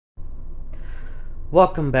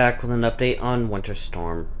Welcome back with an update on Winter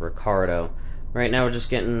Storm Ricardo. Right now we're just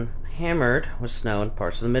getting hammered with snow in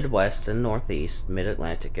parts of the Midwest and Northeast,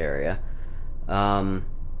 Mid-Atlantic area.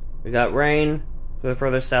 We got rain the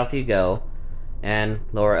further south you go, and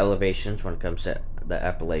lower elevations when it comes to the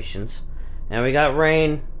Appalachians. And we got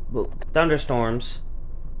rain, thunderstorms,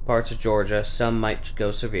 parts of Georgia, some might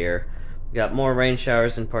go severe. We got more rain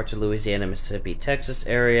showers in parts of Louisiana, Mississippi, Texas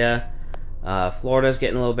area. Florida's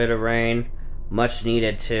getting a little bit of rain. Much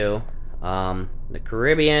needed too. The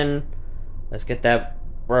Caribbean, let's get that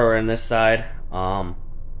rower in this side. Not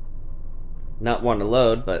one to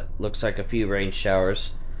load, but looks like a few rain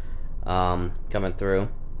showers coming through,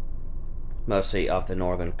 mostly off the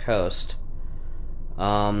northern coast.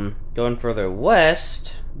 Going further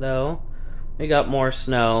west, though, we got more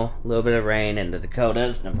snow, a little bit of rain in the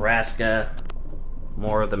Dakotas, Nebraska,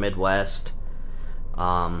 more of the Midwest.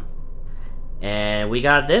 And we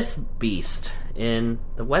got this beast in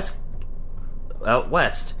the out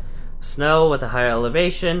west. Snow with the higher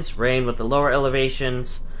elevations, rain with the lower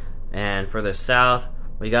elevations, and further south,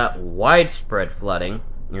 we got widespread flooding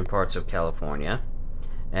in parts of California.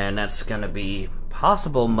 And that's going to be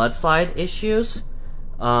possible mudslide issues.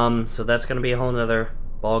 So that's going to be a whole nother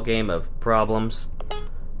ball game of problems.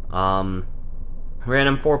 Random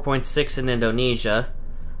 4.6 in Indonesia.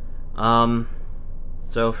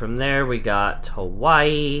 So from there we got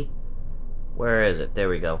Hawaii. Where is it? There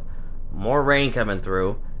we go. More rain coming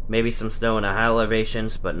through. Maybe some snow in the high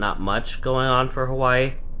elevations, but not much going on for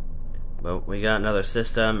Hawaii. But we got another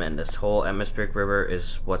system, and this whole atmospheric river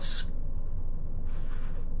is what's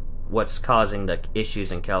causing the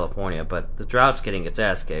issues in California. But the drought's getting its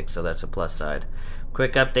ass kicked, so that's a plus side.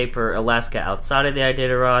 Quick update for Alaska outside of the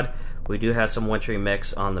Iditarod. We do have some wintry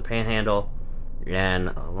mix on the Panhandle. And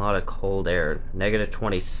a lot of cold air. Negative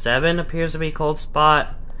 27 appears to be cold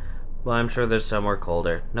spot. Well, I'm sure there's somewhere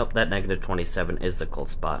colder. Nope, that negative 27 is the cold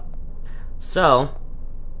spot. So,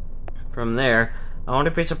 from there, I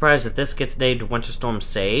wouldn't be surprised if this gets named Winter Storm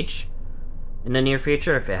Sage in the near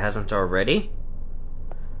future, if it hasn't already.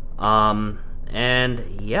 And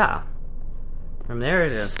yeah. From there, we're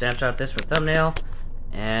going to snapshot this with thumbnail.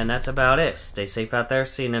 And that's about it. Stay safe out there.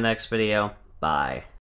 See you in the next video. Bye.